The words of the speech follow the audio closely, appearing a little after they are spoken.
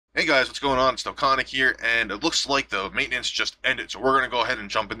Hey guys, what's going on? It's Dokkan here, and it looks like the maintenance just ended, so we're going to go ahead and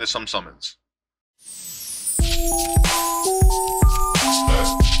jump into some summons.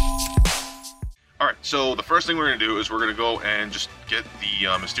 Alright, so the first thing we're going to do is we're going to go and just get the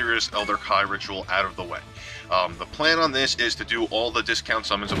Mysterious Elder Kai ritual out of the way. The plan on this is to do all the discount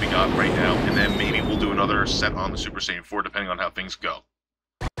summons that we got right now, and then maybe we'll do another set on the Super Saiyan 4 depending on how things go.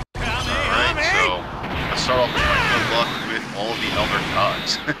 Alright, so let's start off with my good luck with all of the Elder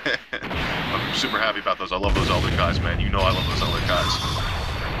Kais. I'm super happy about those. I love those Elder Kais, man. You know I love those Elder Kais.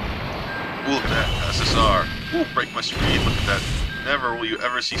 Ooh, look at that. SSR. Ooh, break my screen. Look at that. Never will you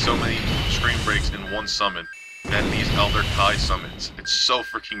ever see so many screen breaks in one summon than these Elder Kai summons. It's so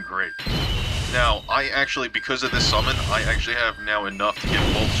freaking great. Now, because of this summon, I actually have now enough to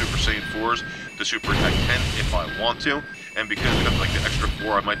get both Super Saiyan 4s to Super Attack 10 if I want to. And because of like the extra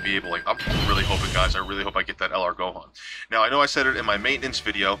 4, I might be able, I'm really hoping, guys, I really hope I get that LR Gohan. Now, I know I said it in my maintenance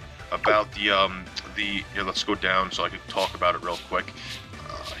video about here, let's go down so I can talk about it real quick.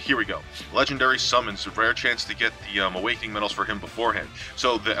 Here we go. Legendary summons, a rare chance to get the awakening medals for him beforehand.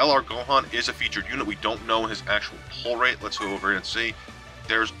 So the LR Gohan is a featured unit. We don't know his actual pull rate. Let's go over here and see.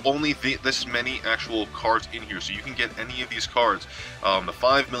 There's only this many actual cards in here, so you can get any of these cards. The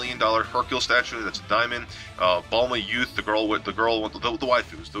 $5 million Hercule statue, that's a diamond. Bulma Youth, the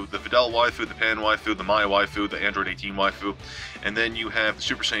waifus, the Videl waifu, the Pan waifu, the Maya waifu, the Android 18 waifu, and then you have the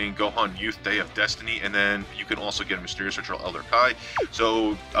Super Saiyan Gohan Youth Day of Destiny, and then you can also get a Mysterious Ritual Elder Kai.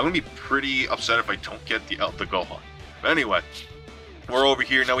 So I'm gonna be pretty upset if I don't get the Gohan. But anyway. We're over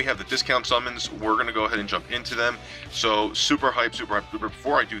here, now we have the discount summons, we're going to go ahead and jump into them. So, super hype. But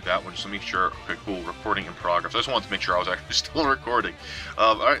before I do that one, just to make sure, okay, cool, recording in progress. I just wanted to make sure I was actually still recording.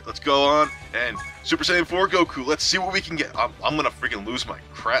 Alright, let's go on, and Super Saiyan 4 Goku, let's see what we can get. I'm going to freaking lose my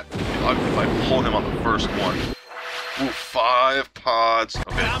crap if I pull him on the first one. Ooh, 5 pods. Okay,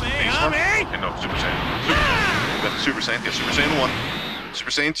 okay, no, Super Saiyan. We got the Super Saiyan, yeah, Super Saiyan 1.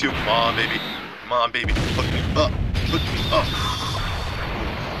 Super Saiyan 2, come on, baby. Come on, baby, look me up, look me up.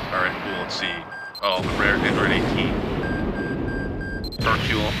 Alright, cool, let's see. Oh, the rare Android 18.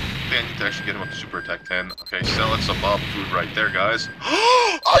 Hercule. I think I need to actually get him up to Super Attack 10. Okay, selling some Bob food right there, guys.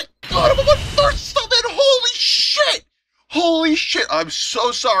 I got him on my first summon! Holy shit! Holy shit! I'm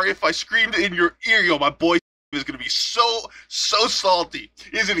so sorry if I screamed in your ear, yo. My boy is gonna be so salty.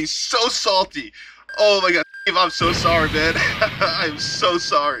 He's gonna be so salty. Oh my god, Steve, I'm so sorry, man. I'm so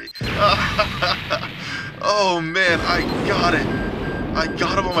sorry. Oh man, I got it. I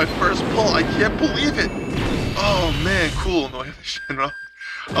got him on my first pull. I can't believe it. Oh man, cool. No,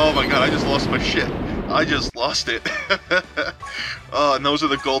 oh my god, I just lost my shit. I just lost it. And those are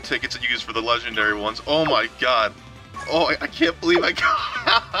the gold tickets that you use for the legendary ones. Oh my god. Oh, I can't believe I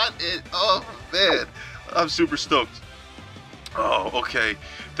got it. Oh man, I'm super stoked. Oh, okay.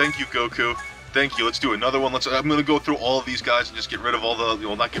 Thank you, Goku. Thank you. Let's do another one. I'm gonna go through all of these guys and just get rid of all the.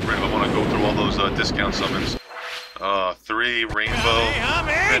 Well, not get rid of. I want to go through all those discount summons. 3 Rainbow.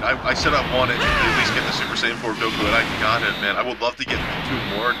 Man, I said I wanted to at least get the Super Saiyan 4 Goku, and I got it, man. I would love to get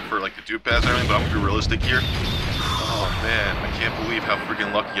 2 more for like the Dupe Pass and everything, but I'm gonna be realistic here. Oh man, I can't believe how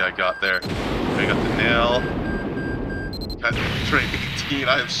freaking lucky I got there. I got the nail. Got Train 18.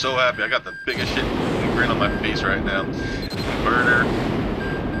 I am so happy. I got the biggest shit grin on my face right now. Converter.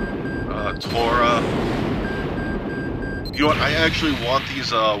 Tora. You know what, I actually want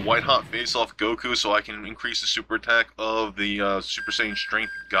these White Hot Face-Off Goku so I can increase the super attack of the Super Saiyan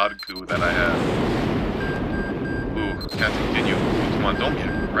Strength Goku that I have. Ooh, can't continue. Ooh, come on, don't be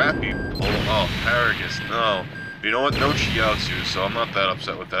a crappy pull. Oh, Paragus, no. You know what, no Chiaotzu, so I'm not that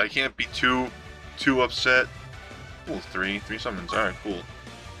upset with that. I can't be too upset. Cool, 3 summons, alright, cool.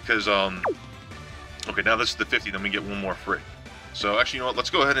 Because, okay, now this is the 50, then we get 1 more free. So, actually, you know what, let's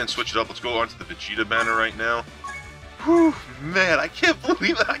go ahead and switch it up. Let's go on to the Vegeta banner right now. Whew, man, I can't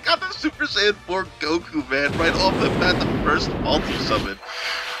believe it. I got the Super Saiyan 4 Goku, man, right off the bat, the first multi-summon.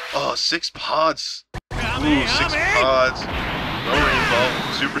 Oh, 6 pods. Ooh, 6 pods. No Rainbow.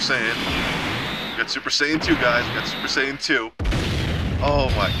 Super Saiyan. We got Super Saiyan 2, guys. We got Super Saiyan 2. Oh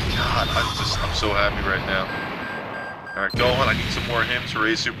my god, I'm so happy right now. Alright, Gohan, I need some more of him to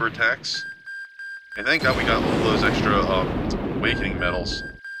raise super attacks. And thank god we got all those extra, awakening medals.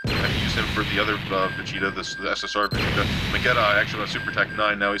 I can use him for the other Vegeta, the SSR Vegeta. Vegeta, I actually got Super Attack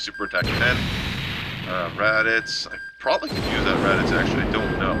 9, now he's Super Attack 10. Raditz, I probably could use that Raditz, actually, I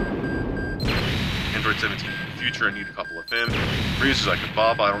don't know. Android 17 in the future, I need a couple of him. Freezes, I could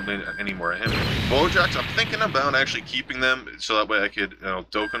Bob, I don't need any more of him. Bojacks, I'm thinking about actually keeping them, so that way I could,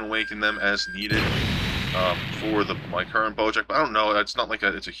 Dokkan Awaken them as needed for my current Bojack, but I don't know, it's not like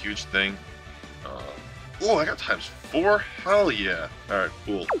it's a huge thing. Oh, I got ×4. Hell yeah! All right,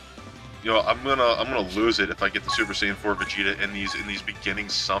 cool. You know, I'm gonna lose it if I get the Super Saiyan 4 Vegeta in these beginning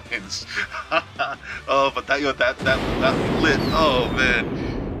summons. Oh, but that lit.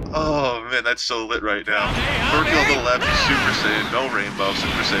 Oh man, that's so lit right now. Hercule on the left, Super Saiyan, no rainbow.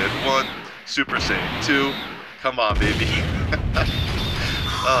 Super Saiyan 1, Super Saiyan 2. Come on, baby.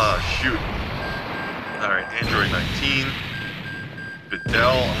 Oh shoot. All right, Android 19.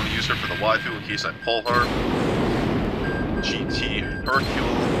 Videl, I'm gonna use her for the waifu in case I pull her. GT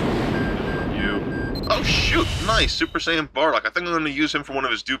Hercule. Oh shoot, nice, Super Saiyan Bardock. I think I'm going to use him for one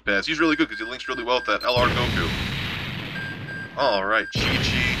of his dupe pads. He's really good because he links really well with that LR Goku. Alright,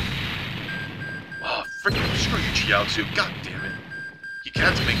 Chi-Chi. Oh, freaking screw you, Chiaotzu. God damn it. You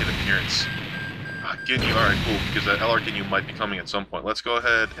can't make an appearance. Ginyu, alright, cool, because that LR Ginyu might be coming at some point. Let's go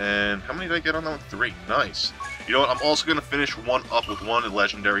ahead and... How many did I get on that one? 3. Nice. You know what, I'm also going to finish one up with one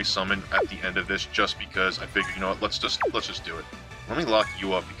legendary summon at the end of this, just because I figured, you know what, let's just do it. Let me lock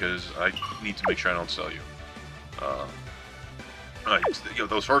you up because I need to make sure I don't sell you. Alright, you know,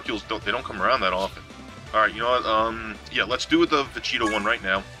 those Hercules don't come around that often. Alright, you know what, yeah, let's do the Vegeta one right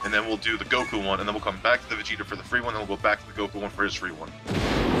now, and then we'll do the Goku one, and then we'll come back to the Vegeta for the free one, and we'll go back to the Goku one for his free one.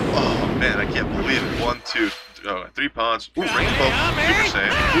 Oh man, I can't believe it. 1, 2, 3 pods. Ooh, Rainbow, Super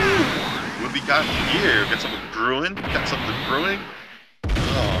Saiyan. Ooh, what we got here? Got something brewing? Got something brewing?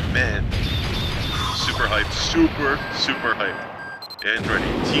 Oh man. Super hyped, super hyped. Android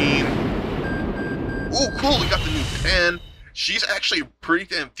 18. Oh, cool, we got the new Pan. She's actually a pretty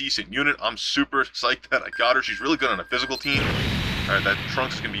damn decent unit. I'm super psyched that I got her. She's really good on a physical team. Alright, that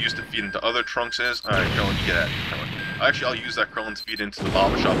Trunks can be used to feed into other Trunkses. Alright, Krillin, you get out of here, Krillin. Actually, I'll use that Krillin to feed into the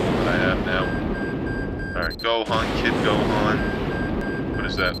Baba Shop one that I have now. Alright, Gohan, Kid Gohan. What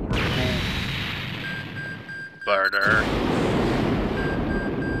is that? Barter.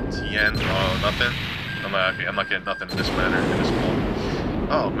 Tien. Oh, nothing? I'm not getting nothing in this manner, in this one.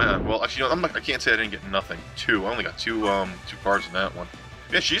 Oh man, well actually, you know, I can't say I didn't get nothing. 2. I only got two cards in that one.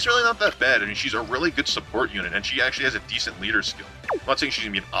 Yeah, she's really not that bad. I mean, she's a really good support unit, and she actually has a decent leader skill. I'm not saying she's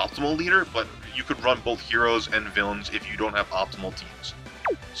gonna be an optimal leader, but you could run both heroes and villains if you don't have optimal teams.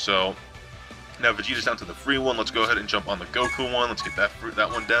 So now Vegeta's down to the free one. Let's go ahead and jump on the Goku one. Let's get that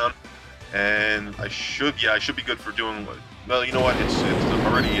one down. And I should be good for doing. Well, you know what? It's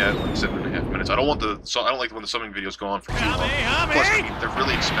already at like 7.5 minutes. I don't like when the summoning videos go on for too long. Plus, I mean, they're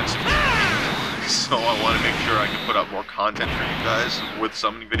really expensive. So I want to make sure I can put out more content for you guys with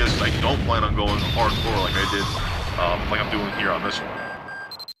summoning videos. Because I don't plan on going hardcore like I did, like I'm doing here on this one.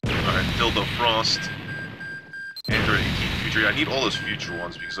 All right, Dildo Frost, Android 18 Future. I need all those future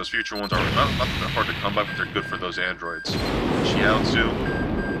ones because those future ones are not that hard to come by, but they're good for those androids. Chiaotzu,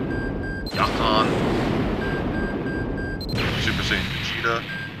 Yakan. Super Saiyan Vegeta,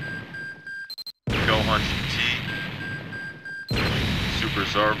 Gohan GT, Super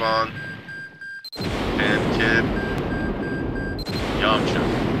Zarbon, and Kid, Yamcha.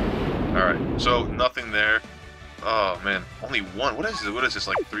 Alright, so nothing there. Oh man, only one. What is this,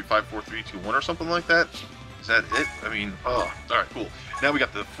 like 3, 5, 4, 3, 2, 1 or something like that? Is that it? I mean, oh, alright, cool. Now we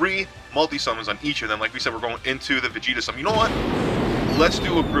got the free multi-summons on each of them. Like we said, we're going into the Vegeta summon. You know what? Let's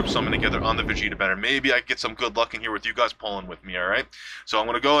do a group summon together on the Vegeta banner. Maybe I get some good luck in here with you guys pulling with me, alright? So I'm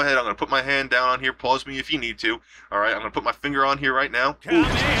going to go ahead, I'm going to put my hand down on here, pause me if you need to, alright? I'm going to put my finger on here right now. Ooh, this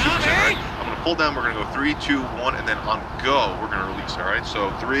is the Super Saiyan, right? I'm going to pull down, we're going to go 3, 2, 1, and then on go, we're going to release, alright? So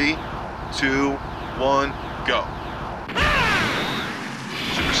 3, 2, 1, go.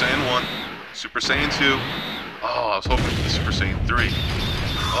 Super Saiyan 1, Super Saiyan 2. Oh, I was hoping for the Super Saiyan 3.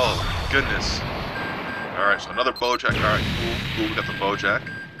 Oh, goodness. Alright, so another Bojack. Alright, cool, we got the Bojack.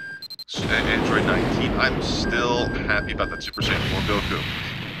 Android 19. I'm still happy about that Super Saiyan 4 Goku.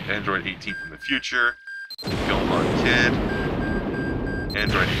 Android 18 from the future. Gohan Kid.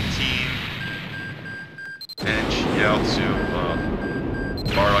 Android 18. And Chiaotzu.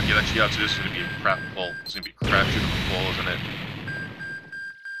 Bardock. Yeah, that Chiaotzu is going to be a crap pull. It's going to be a crap shoot of a pull, isn't it?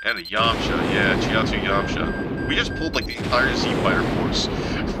 And a Yamcha. Yeah, Chiaotzu Yamcha. We just pulled like the entire Z Fighter force.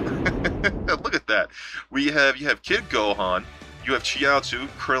 Look at that. You have Kid Gohan, you have Chiaotzu,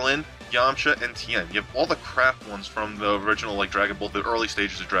 Krillin, Yamcha, and Tien. You have all the crap ones from the original like Dragon Ball, the early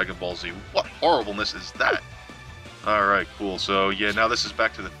stages of Dragon Ball Z. What horribleness is that? Alright, cool. So yeah, now this is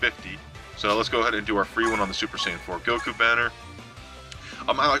back to the 50. So let's go ahead and do our free one on the Super Saiyan 4 Goku banner.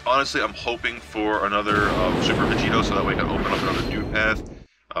 Honestly, I'm hoping for another Super Vegeta so that way I can open up another new path.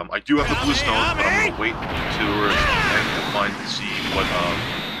 I do have the Blue Stone, but I'm going to wait towards the end to find and see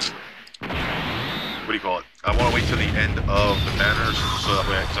what do you call it? I want to wait to the end of the banners, so that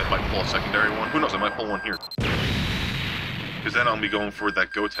way I might pull a secondary one. Who knows, I might pull one here. Because then I'll be going for that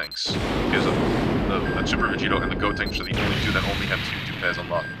Gotenks. Because and Super Vegeta and the Gotenks are the only two that only have two pads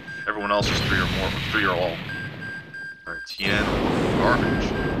unlocked. Everyone else is 3 or more, 3 or all. Alright, Tien, garbage.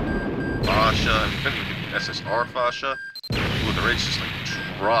 Fasha, I'm thinking SSR Fasha. Ooh, the rate's just like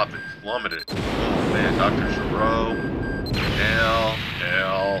dropped and plummeted. Oh man, Dr. Gero,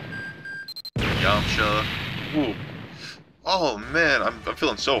 L, Yamcha. Ooh. Oh man, I'm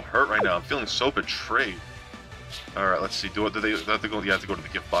feeling so hurt right now. I'm feeling so betrayed. Alright, let's see. Do they have to go? You have to go to the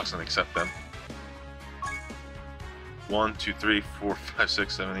gift box and accept them. 1, 2, 3, 4, 5,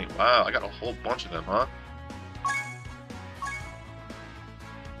 6, 7, 8. Wow, I got a whole bunch of them, huh?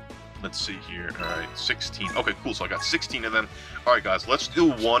 Let's see here. Alright, 16. Okay, cool. So I got 16 of them. Alright, guys, let's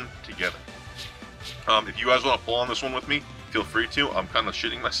do one together. If you guys want to pull on this one with me, feel free to. I'm kind of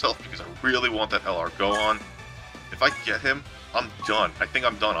shitting myself because I really want that LR Gohan. If I get him, I'm done. I think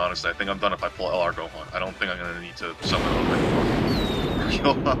I'm done, honestly. I think I'm done if I pull LR Gohan. I don't think I'm going to need to summon him anymore.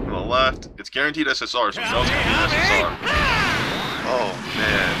 Gohan on the left. It's guaranteed SSR, so we know it's going to be an SSR. Oh,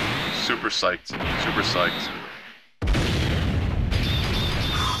 man. Super psyched. Super psyched.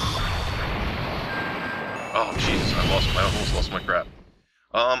 Oh, Jesus. I almost lost my crap.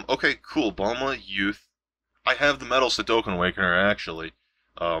 Okay, cool. Bulma, Youth. I have the Metal Dokkan Awakener, actually.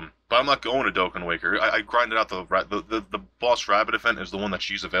 But I'm not going to Dokkan Awakener. I grinded out the boss rabbit event is the one that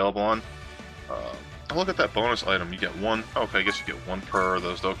she's available on. Look at that bonus item. You get one. Okay, I guess you get one per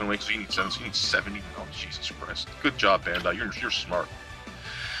those Dokkan Awakens. So you need 7. So you need 70. Oh, Jesus Christ. Good job, Bandai. You're smart.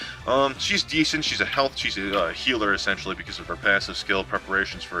 She's decent. She's a healer, essentially, because of her passive skill.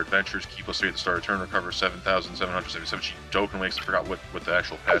 Preparations for adventures. Keep us 3 at the start of turn. Recover 7,777. She Dokkan Awakens. I forgot what the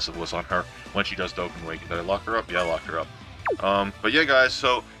actual passive was on her when she does Dokkan Awaken. Did I lock her up? Yeah, I locked her up. But yeah, guys,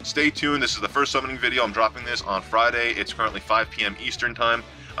 so stay tuned. This is the first summoning video. I'm dropping this on Friday. It's currently 5 p.m. Eastern time.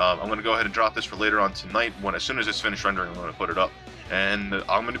 I'm going to go ahead and drop this for later on tonight. As soon as it's finished rendering, I'm going to put it up. And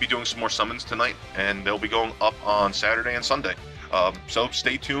I'm going to be doing some more summons tonight, and they'll be going up on Saturday and Sunday. So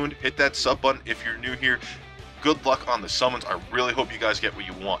stay tuned. Hit that sub button if you're new here. Good luck on the summons. I really hope you guys get what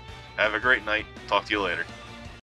you want. Have a great night. Talk to you later.